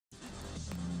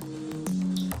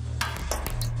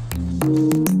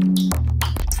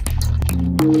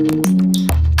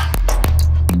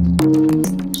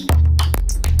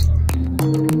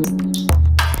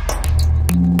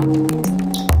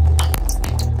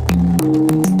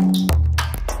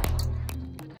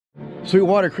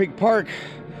Sweetwater Creek Park.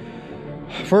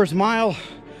 First mile,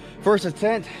 first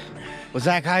ascent with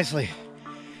Zach Heisley.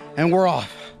 And we're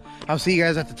off. I'll see you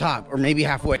guys at the top, or maybe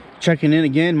halfway. Checking in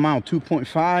again, mile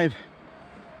 2.5.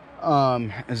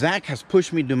 Zach has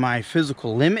pushed me to my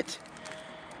physical limit.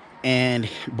 And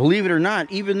believe it or not,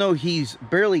 even though he's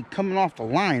barely coming off the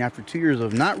line after 2 years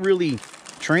of not really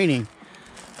training,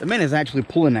 the man is actually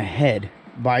pulling ahead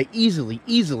by easily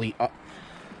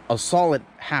a solid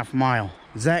half mile.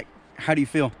 Zach, how do you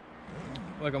feel?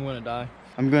 Like I'm gonna die.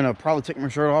 I'm gonna probably take my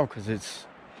shirt off because it's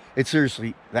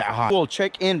seriously that hot. We'll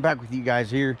check in back with you guys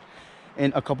here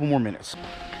in a couple more minutes.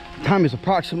 Time is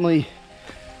approximately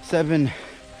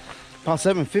about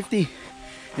 7:50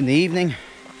 in the evening.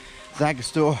 Zach is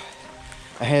still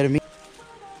ahead of me.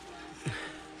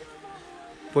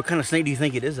 What kind of snake do you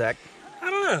think it is, Zach?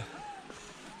 I don't know.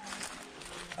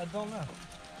 I don't know.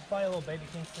 It's probably a little baby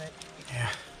king snake. Yeah.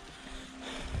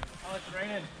 Oh, it's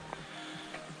raining.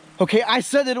 Okay, I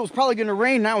said that it was probably gonna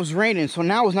rain. Now it's raining, so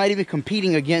now it's not even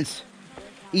competing against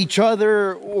each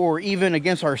other or even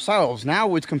against ourselves.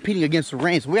 Now it's competing against the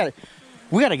rain. So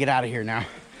we gotta get out of here now.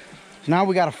 So now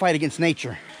we gotta fight against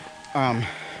nature.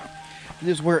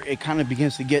 This is where it kind of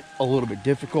begins to get a little bit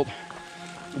difficult,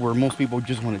 where most people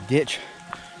just want to ditch.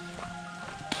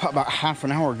 About half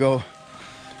an hour ago,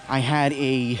 I had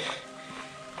a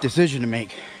decision to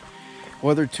make,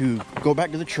 whether to go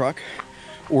back to the truck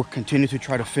or continue to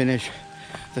try to finish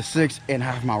the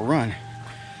 6.5 mile run.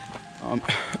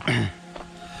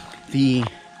 The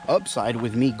upside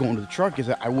with me going to the truck is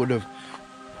that I would have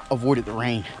avoided the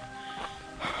rain,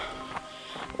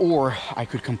 or I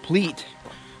could complete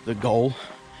the goal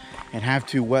and have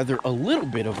to weather a little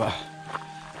bit of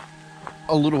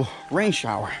a little rain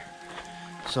shower.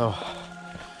 So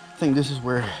I think this is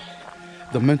where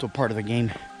the mental part of the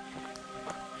game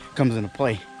comes into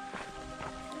play.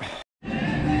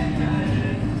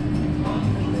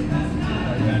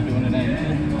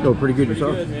 Feel pretty good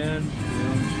yourself? Good, man.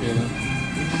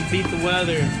 We just beat the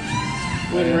weather.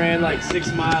 We ran like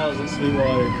 6 miles in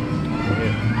Sweetwater.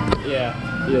 Yeah.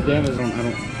 Yeah, damn it.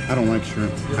 I don't like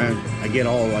shrimp. I get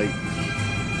all like,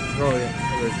 Oh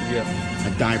yeah. I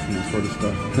die from that sort of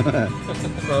stuff.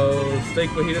 So steak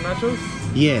fajita nachos?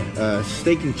 Yeah,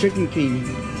 steak and chicken. Can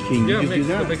you just do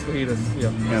that? Mixed fajitas.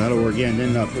 Yeah. Yeah, that'll work. Yeah, and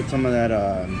then put some of that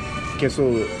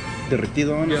queso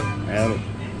derretido on it. Yeah. That'll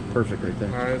perfect right there.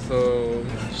 Alright, so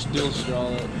still straw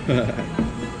it.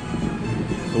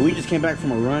 So we just came back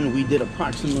from a run. We did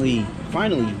finally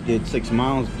did 6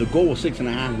 miles. The goal was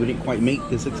 6.5. We didn't quite make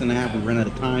the 6.5. We ran out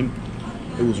of time.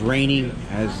 It was raining,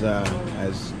 as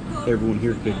everyone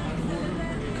here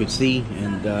could see,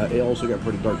 and it also got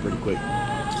pretty dark pretty quick.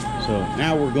 So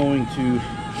now we're going to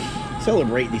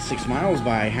celebrate these 6 miles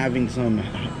by having some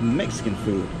Mexican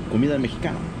food, comida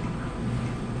mexicana.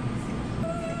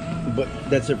 But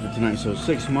that's it for tonight. So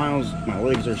 6 miles, my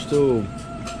legs are still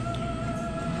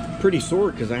pretty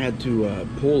sore because I had to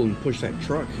pull and push that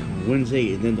truck on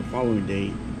Wednesday, and then the following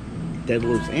day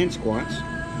deadlifts and squats,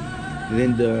 and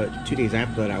then the 2 days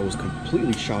after that I was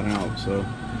completely shot out. So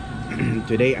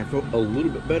today I felt a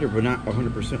little bit better, but not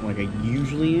 100% like I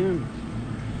usually am.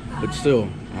 But still,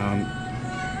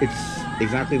 it's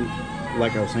exactly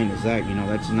like I was saying to Zach, you know,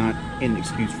 that's not an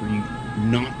excuse for you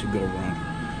not to go run.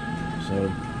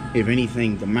 So if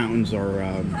anything, the mountains are,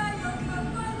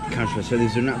 gosh, I said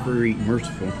this, they're not very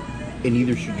merciful, and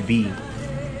neither should you be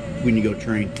when you go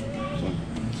train. So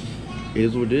it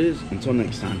is what it is. Until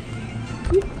next time.